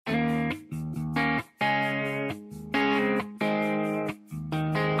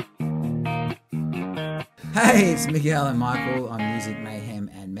Hey, it's Miguel and Michael on Music Mayhem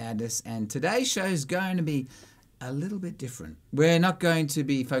and Madness, and today's show is going to be a little bit different. We're not going to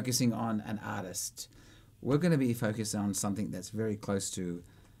be focusing on an artist. We're going to be focused on something that's very close to...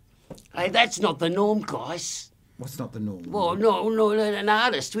 Hey, that's not the norm, guys. What's not the norm? Well, no, an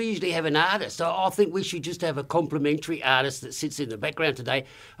artist. We usually have an artist. I think we should just have a complimentary artist that sits in the background today,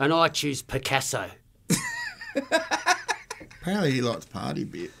 and I choose Picasso. Apparently he liked to party a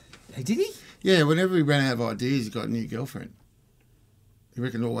bit. Hey, did he? Yeah, whenever he ran out of ideas, he got a new girlfriend. He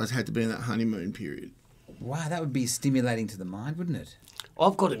reckoned always had to be in that honeymoon period. Wow, that would be stimulating to the mind, wouldn't it?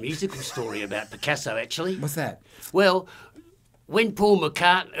 I've got a musical story about Picasso, actually. What's that? Well, when Paul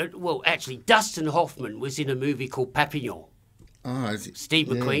McCartney... Dustin Hoffman was in a movie called Papillon. Oh, is it? Steve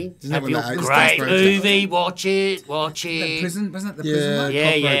McQueen. Isn't that when Papillon, the great AIDS movie. Watch it. The prison? Wasn't that the prison one?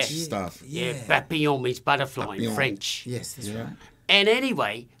 Yeah, cockroach stuff. Yeah, Papillon means butterfly in Papillon. French. Yes, that's right. And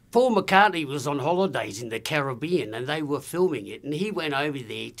anyway, Paul McCartney was on holidays in the Caribbean and they were filming it. And he went over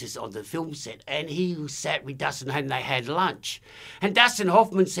there on the film set and he sat with Dustin and they had lunch. And Dustin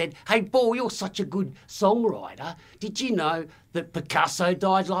Hoffman said, "Hey, Paul, you're such a good songwriter. Did you know that Picasso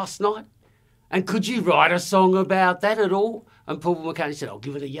died last night? And could you write a song about that at all?" And Paul McCartney said, "I'll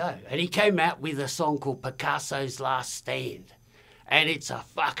give it a yo." And he came out with a song called Picasso's Last Stand. And it's a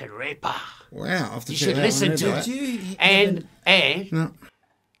fucking ripper. Wow, I have to You check should that listen one to out. it. And No.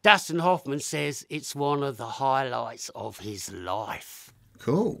 Dustin Hoffman says it's one of the highlights of his life.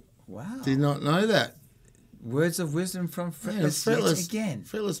 Cool. Wow. Did not know that. Words of wisdom from Fretless yet again.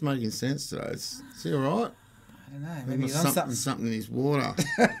 Fretless making sense today. Is he all right? I don't know. Maybe he's on something. Something in his water.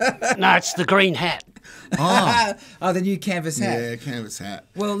 No, it's the green hat. Oh, Oh, the new canvas hat. yeah, canvas hat.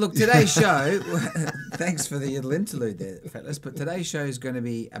 Well, look, today's show, thanks for the little interlude there, Fretless, but today's show is going to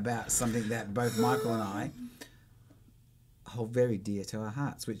be about something that both Michael and I hold very dear to our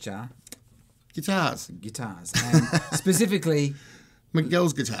hearts, which are Guitars. guitars. And specifically,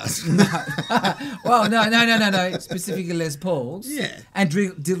 Miguel's guitars. well, no, specifically Les Pauls. Yeah. And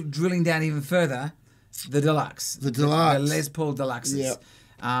drilling down even further, the deluxe. The deluxe. The Les Paul deluxes. Yep.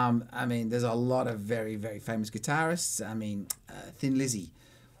 I mean, there's a lot of very, very famous guitarists. I mean, Thin Lizzy.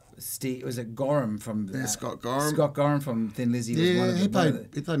 Was it Gorham from... Scott Gorham. Scott Gorham from Thin Lizzy was one of the...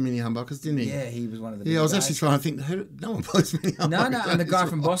 he played mini humbuckers, didn't he? Yeah, he was one of the... Yeah, big I was guys. actually trying to think, no one plays mini humbuckers. No, and the guy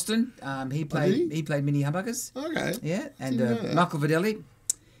from Right. Boston, he played he? mini humbuckers. Okay. Yeah, and Didn't know that. Michael Videlli,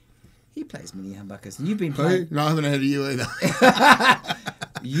 he plays mini humbuckers. And you've been playing... Who? No, I haven't heard of you either.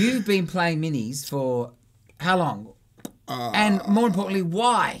 You've been playing minis for how long? And more importantly,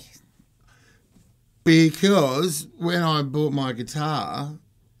 why? Because when I bought my guitar,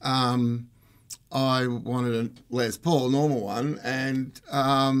 I wanted a Les Paul, normal one, and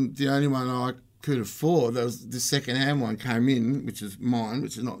the only one I could afford, there was the second-hand one came in, which is mine,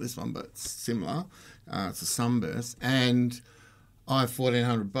 which is not this one, but it's similar. It's a Sunburst, and I had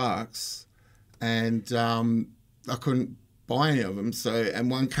 $1,400, and I couldn't buy any of them. So, and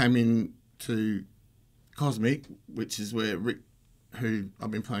one came in to Cosmic, which is where Rick, who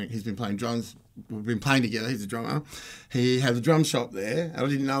I've been playing, he's been playing drums. We've been playing together. He's a drummer. He had a drum shop there. I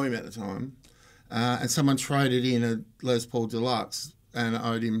didn't know him at the time. And someone traded in a Les Paul Deluxe and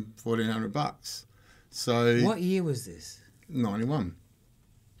I owed him $1,400. So What year was this? 91.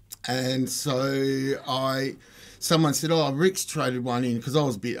 And so someone said, "Oh, Rick's traded one in," because I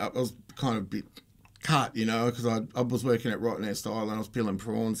was kind of a bit cut, you know, because I was working at Rotten Air Style and I was peeling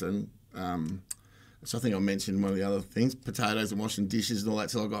prawns and so I think I mentioned one of the other things, potatoes and washing dishes and all that,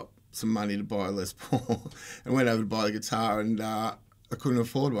 till I got some money to buy a Les Paul and went over to buy the guitar, and I couldn't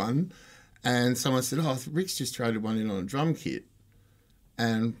afford one. And someone said, "Oh, Rick's just traded one in on a drum kit,"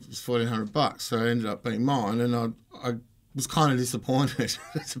 and it was $1,400. So it ended up being mine, and I was kind of disappointed,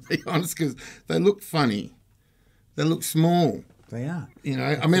 to be honest, because they look funny. They look small. They are. You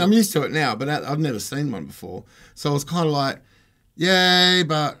know, I mean, I'm used to it now, but I've never seen one before. So I was kind of like, yay,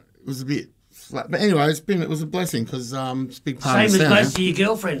 but it was a bit flat. But anyway, it was a blessing, because it's a big part Same of as the sound. most of your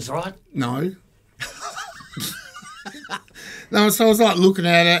girlfriends, right? No. No, so I was like looking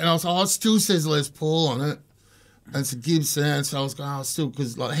at it, and I was like, "Oh, it still says Les Paul on it." And it's a Gibson, so I was going, "Oh, still,"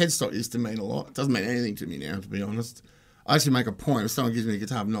 because like headstock used to mean a lot. It doesn't mean anything to me now, to be honest. I actually make a point if someone gives me a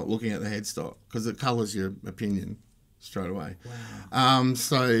guitar, I'm not looking at the headstock, because it colours your opinion straight away. Wow.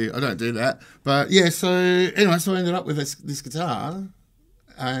 So I don't do that. But yeah, so anyway, so I ended up with this guitar,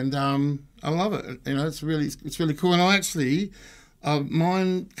 and I love it. You know, it's really cool. And I actually,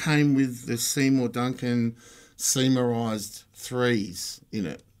 mine came with the Seymour Duncan Seymorized 3s in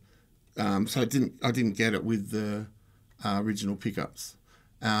it. So I didn't get it with the original pickups.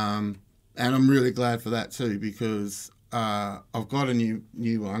 And I'm really glad for that too, because I've got a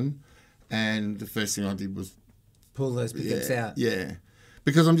new one, and the first thing I did was Pull those pickups out. Yeah,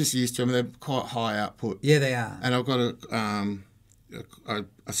 because I'm just used to them. They're quite high output. Yeah, they are. And I've got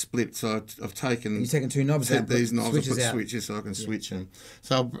a split, so I've taken... You've taken two knobs out, these knobs, I put switches out. switches so I can switch them.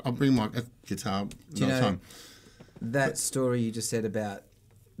 So I'll bring my guitar another time. That story you just said about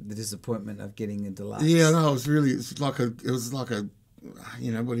the disappointment of getting a deluxe? Yeah, no, it was like a,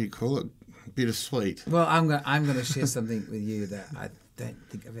 you know, what do you call it? Bittersweet. Well, I'm gonna share something with you that I don't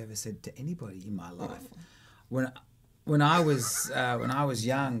think I've ever said to anybody in my life. When I was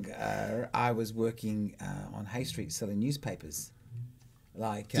young, I was working on Hay Street selling newspapers.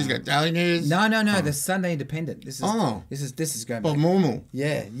 Like, Did you go Daily News? No, the Sunday Independent. This is going back. Bob Normal.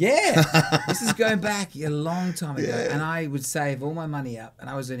 Yeah. This is going back a long time ago, and I would save all my money up, and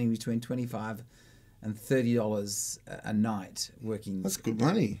I was earning between $25 and $30 a night working. That's good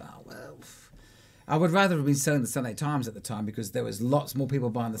money. Oh, well, I would rather have been selling the Sunday Times at the time because there was lots more people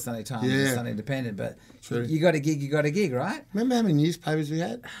buying the Sunday Times than the Sunday Independent. But True. you got a gig, right? Remember how many newspapers we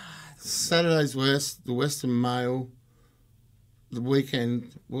had? Saturday's West, the Western Mail, the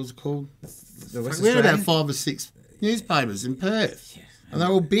Weekend, what was it called? The West We had about Australian? 5 or 6 newspapers in Perth. And they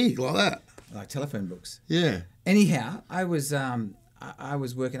were all big like that. Like telephone books. Yeah. Anyhow, I was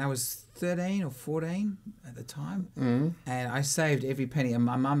working. I was 13 or 14 at the time, and I saved every penny. And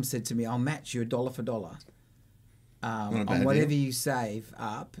my mum said to me, "I'll match you $1 for $1 on whatever you save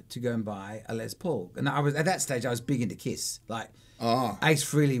up to go and buy a Les Paul." And I was at that stage. I was big into Kiss. Like Ace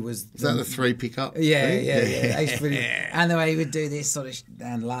Frehley was. Is that the 3 pickup? Yeah. Ace Frehley, and the way he would do this sort of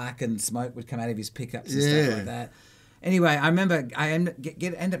and lark and smoke would come out of his pickups and stuff like that. Anyway, I remember I end up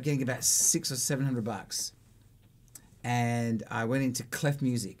getting about $600 or $700. And I went into Clef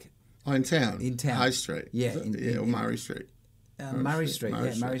Music. Oh, in town? In town. High Street? Yeah. Or Murray Street? Murray Street.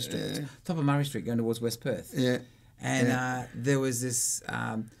 Murray Street. Yeah. Top of Murray Street going towards West Perth. Yeah. And there was this...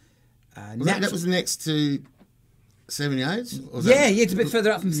 that was next to 78? It's a bit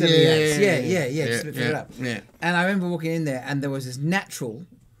further up from 78. Yeah, just a bit further up. Yeah. And I remember walking in there and there was this natural,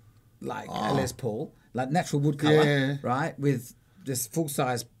 like a Les Paul, like natural wood colour, right, with this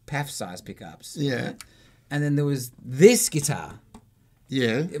full-size, PAF-size pickups. Yeah. Right? And then there was this guitar.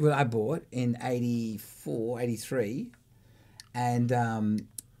 Yeah. I bought in 84, 83. And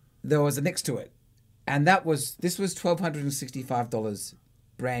there was a next to it. And this was $1,265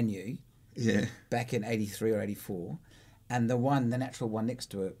 brand new. Yeah. Back in 83 or 84. And the natural one next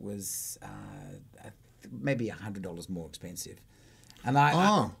to it was maybe $100 more expensive.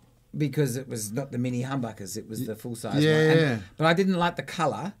 And because it was not the mini humbuckers, it was the full-size one. Yeah. But I didn't like the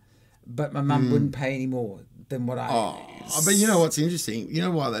colour. But my mum wouldn't pay any more than what I... But you know what's interesting? You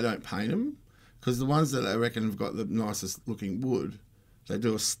know why they don't paint them? Because the ones that I reckon have got the nicest looking wood, they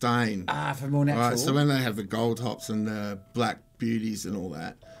do a stain. For more natural. Right, so when they have the gold tops and the black beauties and all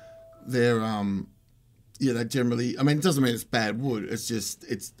that, they're, they generally... I mean, it doesn't mean it's bad wood. It's just,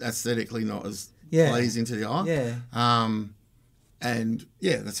 it's aesthetically not as pleasing to the eye. Yeah. And,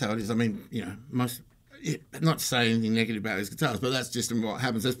 that's how it is. I mean, most... not to say anything negative about his guitars, but that's just what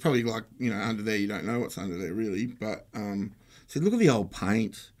happens. There's probably like, under there, you don't know what's under there really. But, so look at the old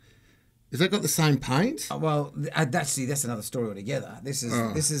paint. Has that got the same paint? Well, that's another story altogether. This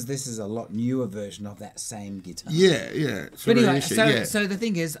is a lot newer version of that same guitar. Yeah. But anyway, so the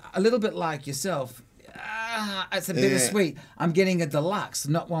thing is, a little bit like yourself, it's a bittersweet. I'm getting a deluxe,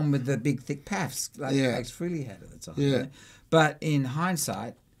 not one with the big thick paffs like Ace Frehley had at the time. Yeah. But in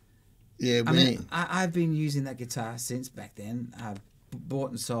hindsight, I mean, I've been using that guitar since back then. I've bought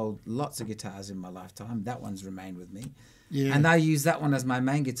and sold lots of guitars in my lifetime. That one's remained with me. Yeah. And I use that one as my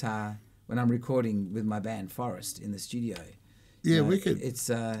main guitar when I'm recording with my band Forest in the studio. Yeah, wicked. It's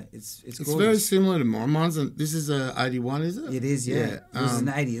It's gorgeous. very similar to mine. This is a 81, is it? It is, yeah. This is an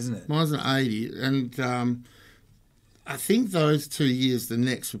 80, isn't it? Mine's an 80, and I think those 2 years, the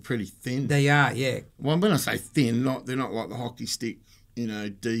necks were pretty thin. They are, yeah. Well, when I say thin, they're not like the hockey stick,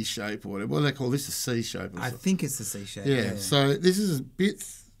 D shape or whatever. What do they call this? A C shape? I think it's the C shape. Yeah. So this is a bit.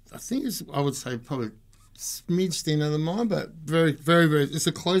 I think I would say probably smidge thinner than mine, but very, very, very. It's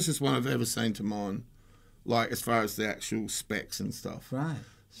the closest one I've ever seen to mine, like as far as the actual specs and stuff. Right.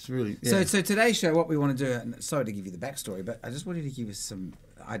 It's really. Yeah. So today's show, what we want to do, and sorry to give you the backstory, but I just wanted to give you some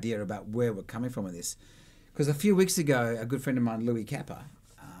idea about where we're coming from with this, because a few weeks ago, a good friend of mine, Louis Kappa,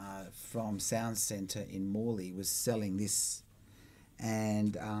 from Sound Centre in Morley, was selling this.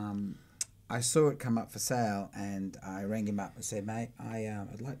 And I saw it come up for sale, and I rang him up and said, "Mate,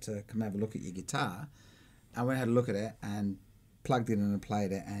 I'd like to come have a look at your guitar." I went and had a look at it and plugged it in and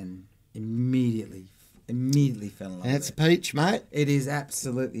played it, and immediately fell in love with it. That's a peach, mate. It is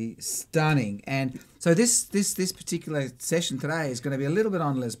absolutely stunning. And so this particular session today is going to be a little bit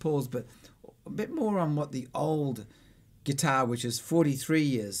on Les Pauls, but a bit more on what the old guitar, which is 43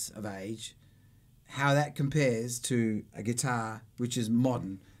 years of age, how that compares to a guitar which is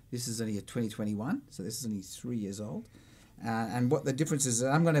modern. This is only a 2021, so this is only 3 years old. And what the difference is,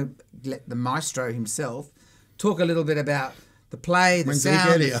 I'm going to let the maestro himself talk a little bit about the play, the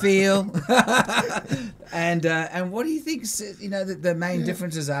sound, the feel, and what do you think? The main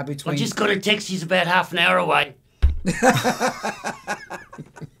differences are between. I just got a text. He's about half an hour away.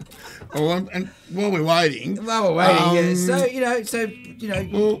 And while we're waiting, tell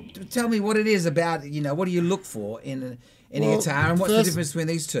me what it is about. What do you look for in a guitar, and what's the difference between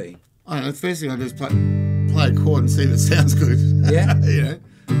these two? I don't know. The first thing I do is play a chord and see if it sounds good. Yeah.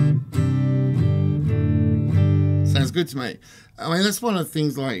 Sounds good to me. I mean, that's one of the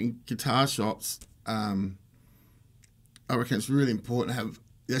things, like in guitar shops, I reckon it's really important to have,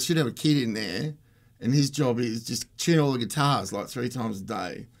 they should have a kid in there, and his job is just tune all the guitars like 3 times a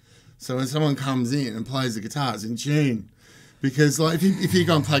day. So when someone comes in and plays the guitars in tune, because like if you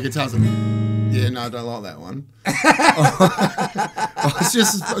go and play guitars, yeah, no, I don't like that one.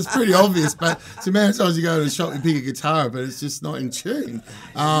 It's pretty obvious, but it's the amount of times you go to the shop and pick a guitar, but it's just not in tune.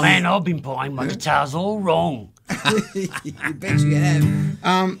 Man, I've been playing my guitars all wrong. You bet you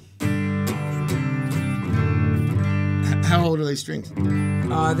have. How old are these strings?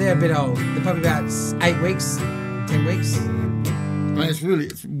 They're a bit old. They're probably about 8 weeks, 10 weeks. I mean,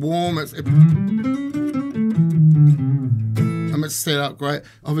 it's warm. It's set up great.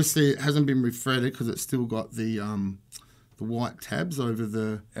 Obviously, it hasn't been refretted because it's still got the white tabs over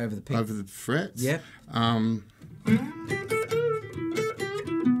the frets. Yep. I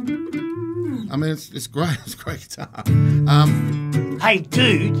mean, it's great. It's a great guitar. Hey,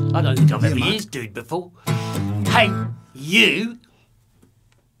 dude. I don't think I've ever used dude before. Hey, you.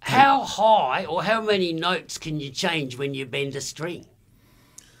 How high or how many notes can you change when you bend a string?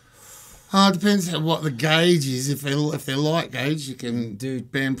 It depends on what the gauge is. If they're light gauge, you can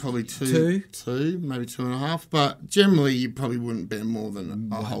bend probably two, maybe 2.5. But generally, you probably wouldn't bend more than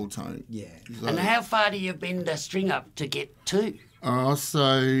a whole tone. Yeah. So, and how far do you bend a string up to get 2?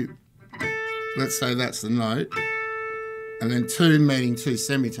 So let's say that's the note, and then 2 meaning 2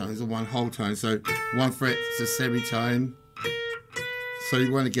 semitones or 1 whole tone. So 1 fret is a semitone. So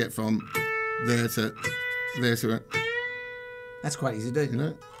you want to get from there to there to it. That's quite easy to do. You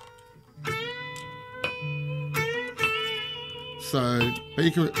know? So,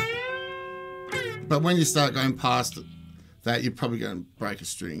 but when you start going past that, you're probably going to break a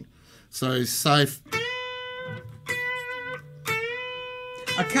string. So safe.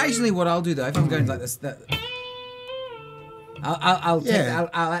 Occasionally, what I'll do though, if I'm going like this, I'll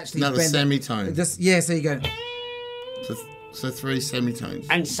actually another bend semitone. So you go. So 3 semitones.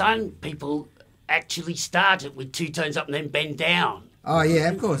 And some people actually start it with 2 tones up and then bend down. Oh yeah,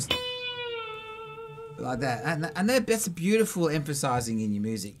 of course. Like that, and that's beautiful emphasising in your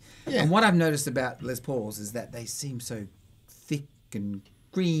music. Yeah. And what I've noticed about Les Pauls is that they seem so thick and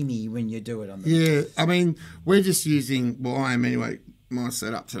creamy when you do it on them. Yeah, I mean, we're just using, well, I am anyway, my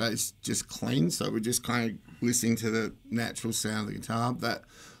setup today is just clean, so we're just kind of listening to the natural sound of the guitar. That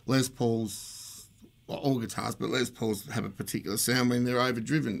Les Pauls, well, all guitars, but Les Pauls have a particular sound when they're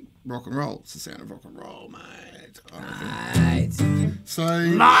overdriven. Rock and roll, it's the sound of rock and roll, mate. Mate. So,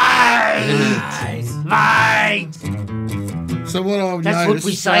 mate. So what I've That's noticed what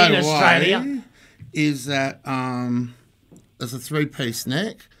we say in Australia is that there's a 3-piece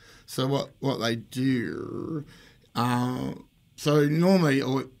neck. So what they do, so normally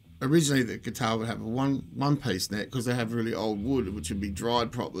or originally the guitar would have a one-piece neck because they have really old wood which would be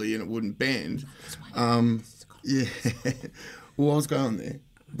dried properly and it wouldn't bend. Yeah, well, I was going there,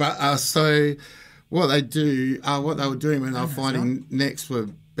 but so. What they were doing when they were finding necks were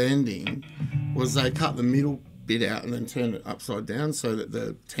bending was they cut the middle bit out and then turn it upside down so that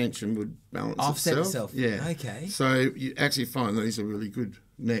the tension would balance offset itself. Yeah. Okay. So you actually find these are really good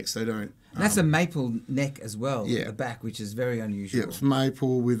necks. They don't. And that's a maple neck as well. Yeah. At the back, which is very unusual. Yeah, it's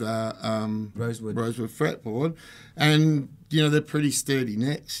maple with a rosewood fretboard, and they're pretty sturdy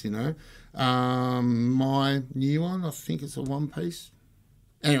necks. My new one, I think it's a 1-piece.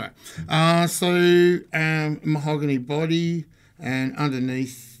 Anyway, mahogany body, and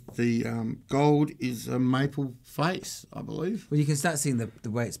underneath the gold is a maple face, I believe. Well, you can start seeing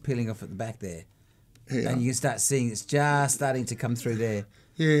the way it's peeling off at the back there. Yeah. And you can start seeing it's just starting to come through there.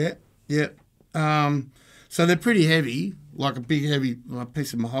 Yeah. So they're pretty heavy, like a big heavy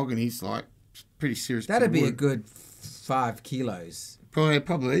piece of mahogany is like pretty serious. That'd be a good 5 kilos.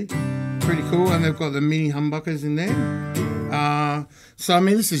 Probably. Pretty cool. And they've got the mini humbuckers in there. So, I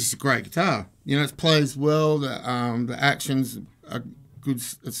mean, this is just a great guitar. It plays well. The actions are good.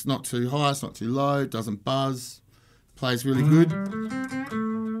 It's not too high. It's not too low. Doesn't buzz. Plays really good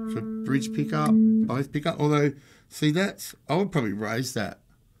for bridge pickup, both pickup. Although, see, I would probably raise that.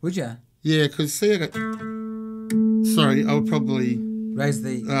 Would you? Yeah, because see, sorry, I would probably raise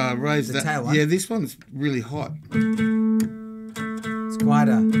the that tail one. Yeah, this one's really hot. It's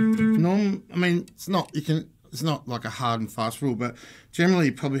quieter. I mean, it's not. It's not like a hard and fast rule, but generally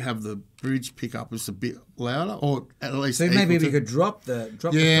you probably have the bridge pickup just a bit louder, or at least. So maybe we could drop the.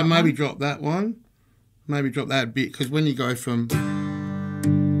 Yeah, maybe drop that one. Maybe drop that a bit, because when you go from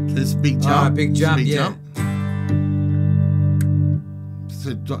this big jump, yeah.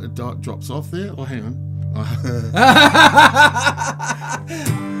 So it drops off there. Oh, hang on.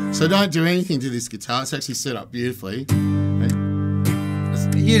 So don't do anything to this guitar. It's actually set up beautifully.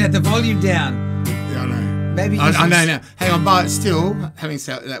 You'd have the volume down. Yeah, I know. Maybe I know now. Hang on, but still, having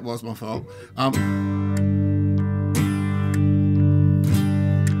said that was my fault.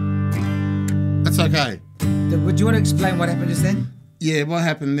 That's okay. Do you want to explain what happened just then? Yeah, what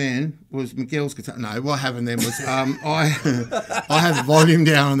happened then was Miguel's guitar. No, what happened then was I had the volume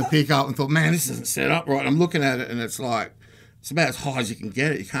down on the pickup and thought, man, this isn't set up right. I'm looking at it and it's like, it's about as high as you can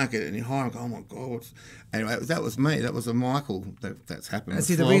get it. You can't get it any higher. I'm going, oh my God. Anyway, that was me. That was a Michael that's happened. And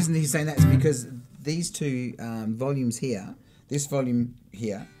see, the reason he's saying that is because these two volumes here, this volume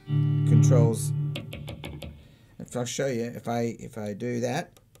here controls. If I show you, if I do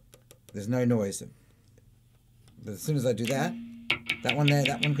that, there's no noise. But as soon as I do that, that one there,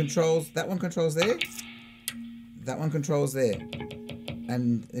 that one controls there, that one controls there.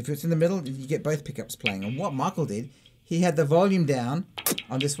 And if it's in the middle, you get both pickups playing. And what Michael did, he had the volume down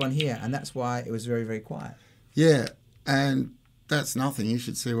on this one here, and that's why it was very, very quiet. Yeah, and that's nothing. You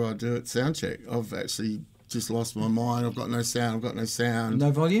should see what I do at soundcheck. I've actually just lost my mind. I've got no sound.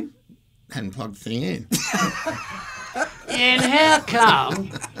 No volume? Hadn't plugged the thing in. And how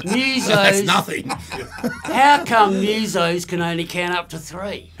come musos... That's nothing. How come musos can only count up to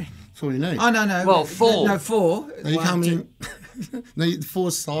 3? That's all you need. Oh, no. Well, 4. No, 4. No, you come in... No,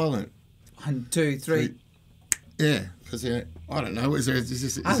 4's silent. 1, 2, 3. Yeah, because I don't know. Is there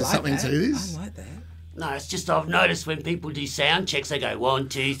something to this? I like that. No, it's just I've noticed when people do sound checks, they go 1,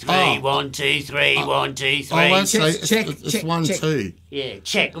 2, 3, 1, 2, 3, 1, 2, 3. Oh, actually, check, it's 1, 2. Yeah,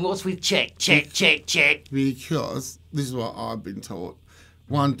 check. And what's with check? Check. Because this is what I've been taught.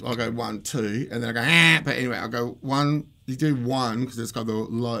 I go 1, 2, and then I go, but anyway, I go 1. You do 1 because it's got the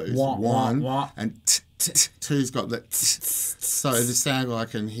lows. One, and 2's got the so the sound I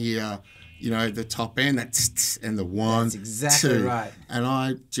can hear, the top end, that and the 1. That's exactly 2. right. And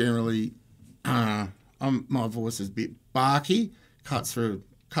I generally, my voice is a bit barky, cuts through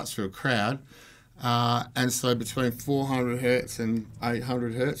a crowd, and so between 400 hertz and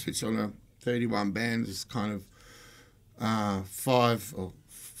 800 hertz, which on a 31 band is kind of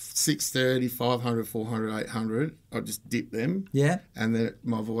 630, 500, 400, 800. I just dip them. Yeah. And then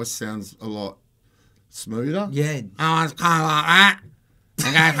my voice sounds a lot smoother. Yeah. Oh, it's kind of like that. And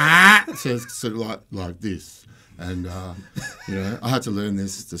goes like that. So it's sort of like this. And, I had to learn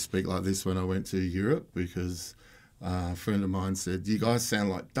this to speak like this when I went to Europe because a friend of mine said, you guys sound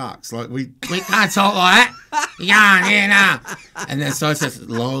like ducks. Like, we can't talk like that. Yeah, no. And then so I said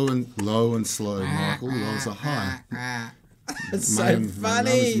low and slow, Michael. Low is a high. It's so funny. My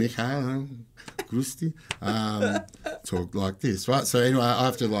name is Miguel. Grusty. Talk like this, right? So anyway, I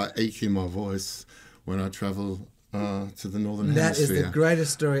have to EQ my voice when I travel to the Northern Hemisphere. That is the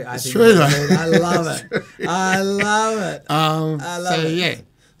greatest story I think true, I've heard. I love it. I love it.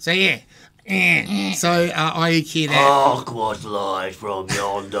 So I EQ that. Awkward light from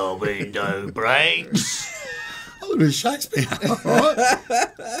yonder window breaks. A little bit of Shakespeare,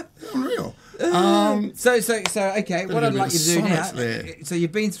 right? Unreal. So okay, what I'd like you to do now. So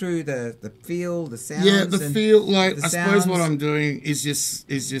you've been through the feel, the sounds. Yeah, the feel. I sounds. suppose what I'm doing is just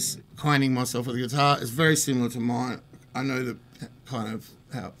acquainting myself with the guitar. It's very similar to mine. I know the kind of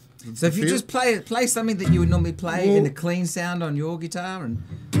how. So if you just play something that you would normally play in a clean sound on your guitar, and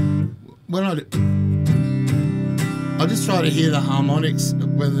when I just try to hear the harmonics,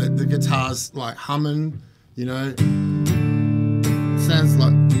 whether the guitar's like humming, sounds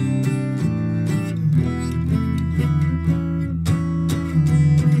like.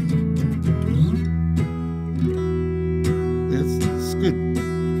 It's good,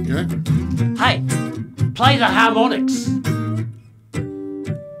 Hey, play the harmonics.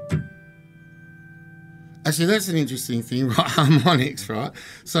 Actually, that's an interesting thing, right? Harmonics, right?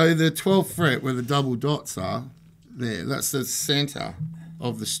 So the 12th fret where the double dots are, there, that's the centre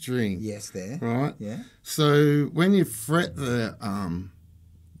of the string. yes, there, right? yeah. So when you fret the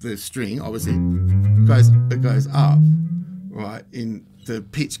string, obviously it goes up, right? In the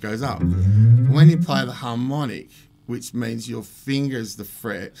pitch goes up. When you play the harmonic, which means your finger's the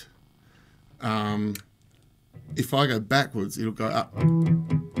fret, if I go backwards, it'll go up.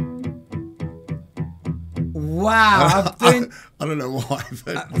 Wow. I don't know why,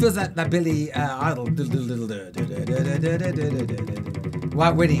 but Feels like the Billy Idol.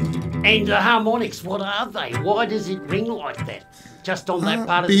 White Wedding. And the harmonics, what are they? Why does it ring like that? Just on that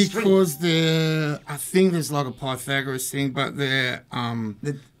part of the string? because they're, I think there's like a Pythagoras thing, but they're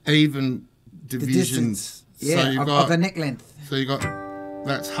even divisions. Yeah, so you've of the neck length. So you got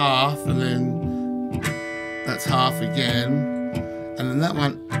that's half, and then that's half again, and then that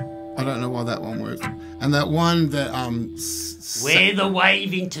one. I don't know why that one works. And that one that Where the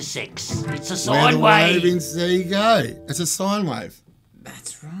wave intersects. It's a where sine the wave. there you go. It's a sine wave.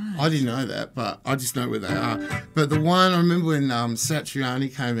 That's right. I didn't know that, but I just know where they are. But the one I remember when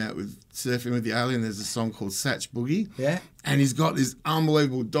Satriani came out with Surfing with the Alien. There's a song called Satch Boogie. Yeah. And he's got this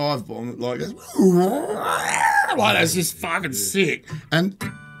unbelievable dive bomb that like goes, like that's just fucking sick. And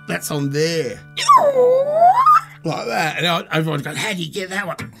that's on there. Like that, and everyone's going, "How do you get that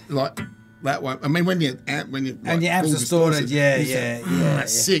one?" Like that one. I mean, when you like, and your amps full distorted, distortion, yeah.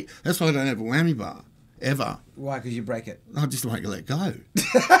 That's sick. That's why I don't have a whammy bar ever. Why? Because you break it. I just don't want to let go.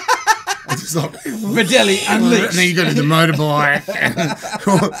 I just like Fidelli unleashed. And then you go to the motorbike.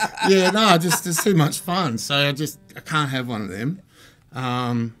 Yeah, no, just it's too much fun. So I can't have one of them.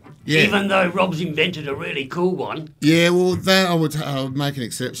 Yeah. Even though Rob's invented a really cool one. Yeah, well, that I would make an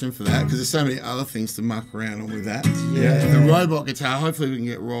exception for that because there's so many other things to muck around on with that. Yeah. The robot guitar, hopefully we can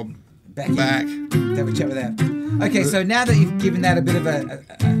get Rob back. Have a chat with that. Okay, so now that you've given that a bit of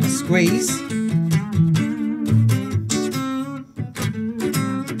a squeeze.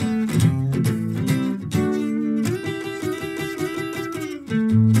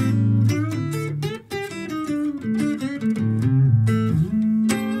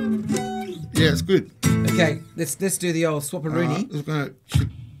 Yeah, it's good. Okay, let's do the old swap-a-rooney.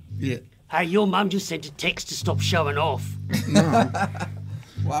 Yeah. Hey, your mum just sent a text to stop showing off.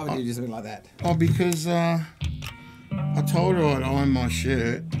 Why would you do something like that? Oh, because I told her I'd iron my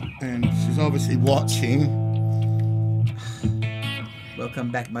shirt, and she's obviously watching.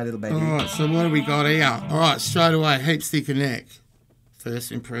 Welcome back, my little baby. All right, so what do we got here? All right, straight away, heaps thicker neck.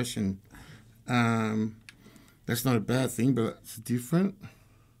 First impression. That's not a bad thing, but it's different.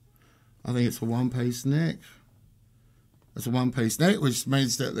 I think it's a one-piece neck. It's a one-piece neck, which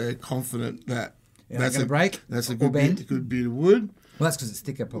means that they're confident that that's a break. That's a or good bend. good bit of wood. Well, that's because it's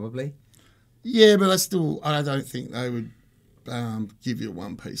thicker, probably. Yeah, but that's still. I don't think they would give you a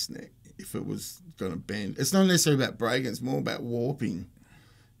one-piece neck if it was going to bend. It's not necessarily about breaking; it's more about warping.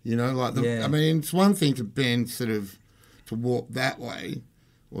 You know, like I mean, it's one thing to bend, sort of, to warp that way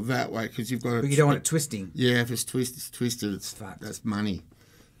or that way because you've got. But you don't want it twisting. Yeah, if it's twisted, it's fucked. That's money.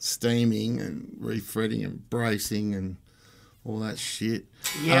 Steaming and refretting and bracing and all that shit.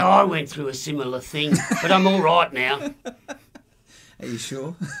 Yeah, I went through a similar thing, but I'm all right now. Are you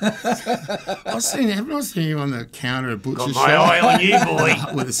sure? I've seen you on the counter at Butcher's Got my eye on you, boy.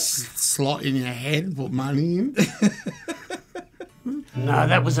 with a slot in your head and put money in. No,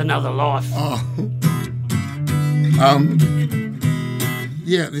 that was another life. Oh.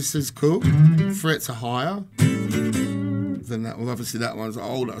 Yeah, this is cool. Frets are higher than that. Well, obviously that one's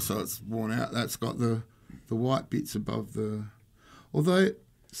older, so it's worn out. That's got the white bits above the... Although,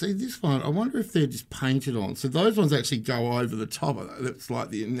 see, this one, I wonder if they're just painted on. So those ones actually go over the top of it. It's like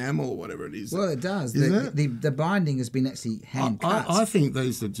the enamel or whatever it is. Well, it does. Isn't it? The binding has been actually hand cut. I think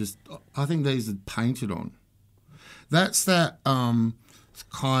these are just... I think these are painted on. That's that kind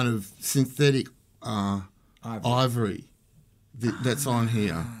of synthetic ivory that's on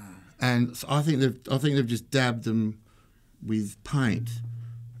here. And so I think they've just dabbed them with paint.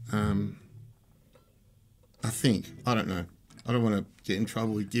 I think. I don't know. I don't want to get in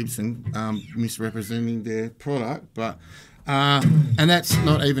trouble with Gibson misrepresenting their product, but and that's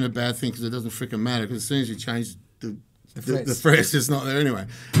not even a bad thing because it doesn't freaking matter because as soon as you change the frets, it's not there anyway.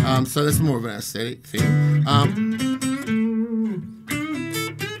 So that's more of an aesthetic thing.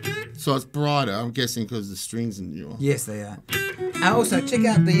 So it's brighter, I'm guessing, because the strings in your... Yes, they are. Also, check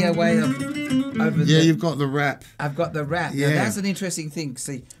out the way of... you've got the wrap. I've got the wrap. Yeah. Now, that's an interesting thing.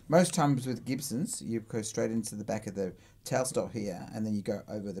 See, most times with Gibsons, you go straight into the back of the tailstop here, and then you go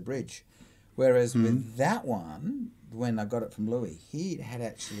over the bridge. Whereas with that one, when I got it from Louis, he had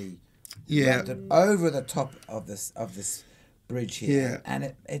actually wrapped it over the top of this bridge here. Yeah.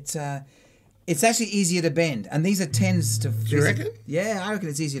 And it's actually easier to bend. And these are 10s to... Do you reckon? Yeah, I reckon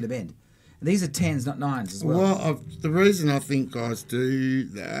it's easier to bend. And these are 10s, not 9s as well. Well, the reason I think guys do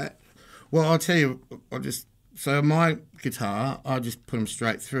that... Well, I'll tell you, So my guitar, I just put them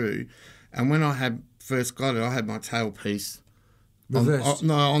straight through, and when I had first got it, I had my tailpiece reversed.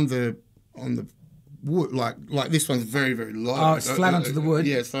 on the wood, like this one's very, very light. Oh, it's flat onto the wood.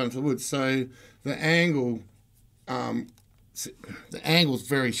 Yeah, it's flat onto the wood. So the angle's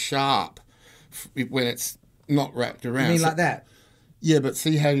very sharp when it's not wrapped around. You mean like that? Yeah, but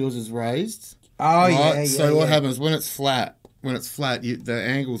see how yours is raised? Oh, right? yeah. So what happens when it's flat? When it's flat, the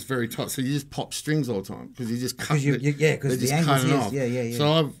angle's very tight, so you just pop strings all the time because you just cut it. Yeah, because the angle's off. Yeah.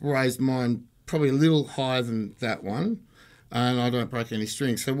 So I've raised mine probably a little higher than that one, and I don't break any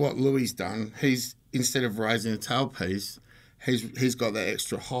strings. So what Louis done, he's instead of raising a tailpiece, he's got that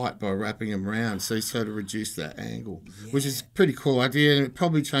extra height by wrapping them around, so he's sort of reduced that angle, which is a pretty cool idea, and it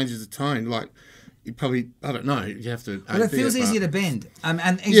probably changes the tone. Like, you probably, I don't know, you have to. Well, it feels easier to bend.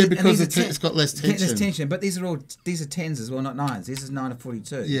 Because it's got less tension. Less tension, but these are 10s as well, not 9s. This is 9 to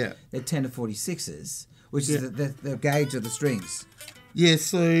 42. Yeah. They're 10 to 46s, which is the gauge of the strings. Yeah,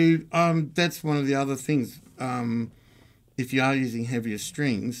 so that's one of the other things. If you are using heavier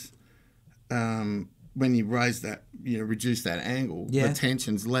strings, when you raise that, reduce that angle, the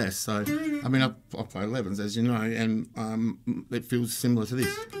tension's less. So, I mean, I play 11s, as you know, and it feels similar to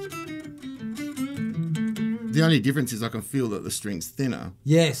this. The only difference is I can feel that the string's thinner.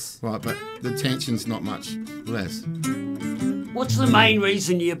 Yes. Right, but the tension's not much less. What's the main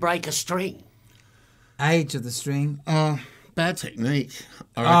reason you break a string? Age of the string. Bad technique.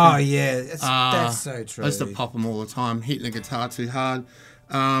 Oh, yeah. That's so true. I used to pop them all the time, hitting the guitar too hard,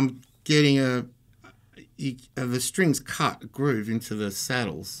 getting the strings cut a groove into the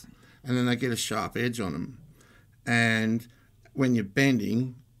saddles, and then they get a sharp edge on them. And when you're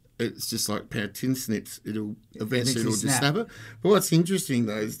bending, it's just like a pair of tin snips. It'll just snap it. But what's interesting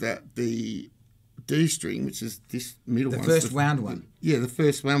though is that the D string, which is this middle one, the first wound one. Yeah, the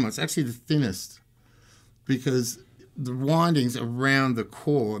first wound one. It's actually the thinnest because the windings around the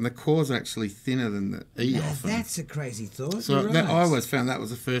core, and the core's actually thinner than the E often. That's a crazy thought. So I always found that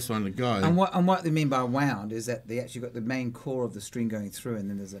was the first one to go. And what they mean by wound is that they actually got the main core of the string going through, and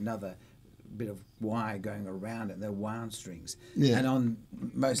then there's another bit of wire going around it. They're wound strings. Yeah. And on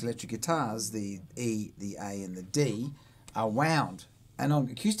most electric guitars, the E, the A, and the D are wound. And on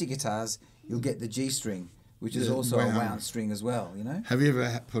acoustic guitars, you'll get the G string, which is also a wound string as well. Have you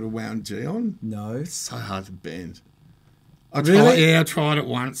ever put a wound G on? No. It's so hard to bend. I tried it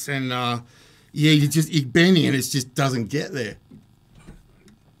once, and you're bending and it just doesn't get there.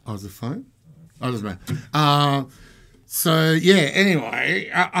 Oh, was the phone? Oh, it doesn't matter. So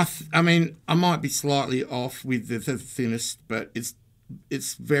anyway, I mean, I might be slightly off with the thinnest, but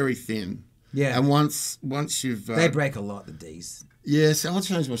it's very thin. Yeah. And once you've they break a lot, the Ds. Yeah, so I'll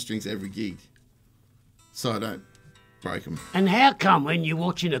change my strings every gig, so I don't break them. And how come when you're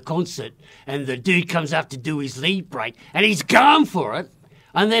watching a concert and the dude comes up to do his lead break and he's going for it,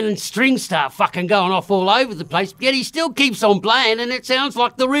 and then strings start fucking going off all over the place, yet he still keeps on playing and it sounds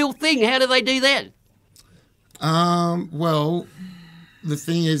like the real thing? How do they do that? Well, the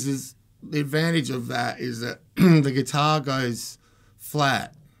thing is the advantage of that is that the guitar goes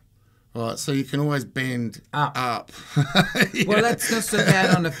flat, right? So you can always bend up. Well, that's not so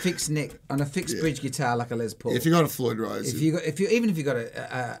bad on a fixed neck, on a fixed bridge guitar like a Les Paul. If you got a Floyd Rose, even if you got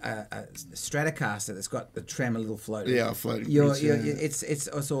a Stratocaster that's got the trem a little floating, a floating.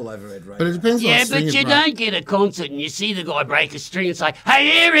 It's all over Ed Road. But it depends. Yeah, but you don't get a concert and you see the guy break a string and say,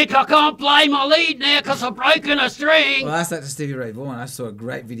 "Hey, Eric, I can't play my lead now because I've broken a string." Well, I asked that to Stevie Ray Vaughan. I saw a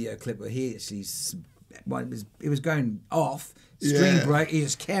great video clip where he actually, it was going off. String break, he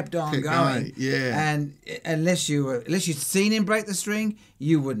just kept on going. Yeah. And unless you'd seen him break the string,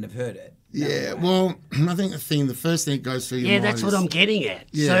 you wouldn't have heard it. Yeah. Well, I think the first thing that goes through your mind that's what I'm getting at.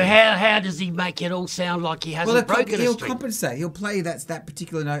 Yeah. So how does he make it all sound like he hasn't broken a string? He'll compensate. He'll play that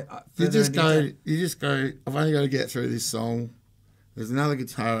particular note. You just go, I've only got to get through this song. There's another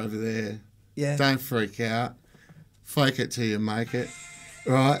guitar over there. Yeah. Don't freak out. Fake it till you make it.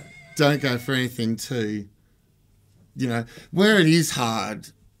 Right? Don't go for anything too. Where it is hard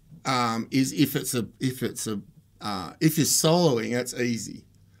is if you're soloing, it's easy.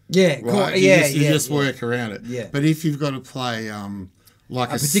 Yeah, right. You just work around it. Yeah. But if you've got to play like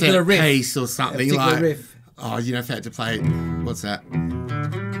a particular set riff, piece or something, a like riff. if you had to play, what's that?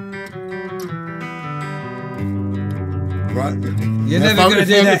 Right. You're never going to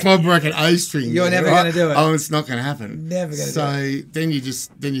do that. If I break an A string, you're never going to do it. Oh, it's not going to happen. Never going to do it. So then you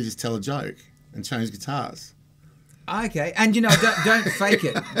just tell a joke and change guitars. Okay, and don't fake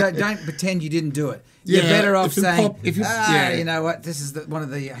it. Don't pretend you didn't do it. You're better off saying, you know what, this is one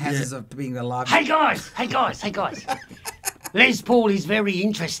of the hazards of being alive. Hey guys. Les Paul is very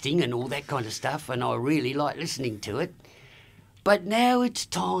interesting and all that kind of stuff, and I really like listening to it. But now it's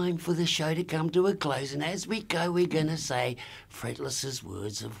time for the show to come to a close, and as we go, we're going to say Fretless's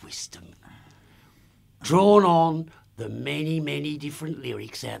words of wisdom, drawn on the many, many different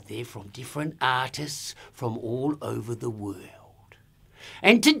lyrics out there from different artists from all over the world.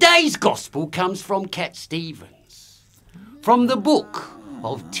 And today's gospel comes from Cat Stevens, from the book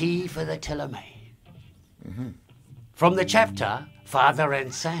of Tea for the Teleman, from the chapter Father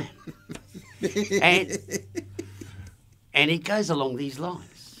and Son. And it goes along these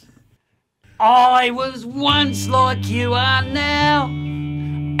lines. I was once like you are now,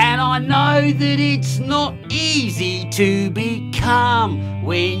 and I know that it's not easy to become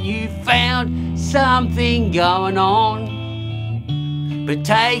when you found something going on. But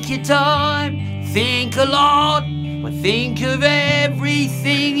take your time, think a lot, but think of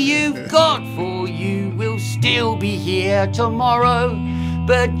everything you've got, for you will still be here tomorrow,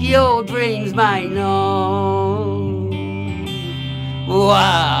 but your dreams may not.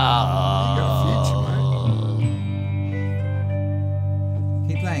 Wow.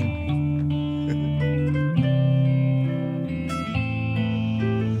 Keep playing.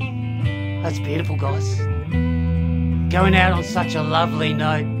 That's beautiful, guys. Going out on such a lovely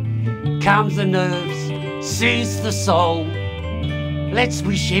note. Calms the nerves, soothes the soul. Let's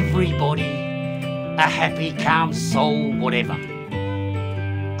wish everybody a happy, calm soul, whatever.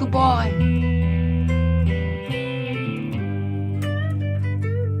 Goodbye.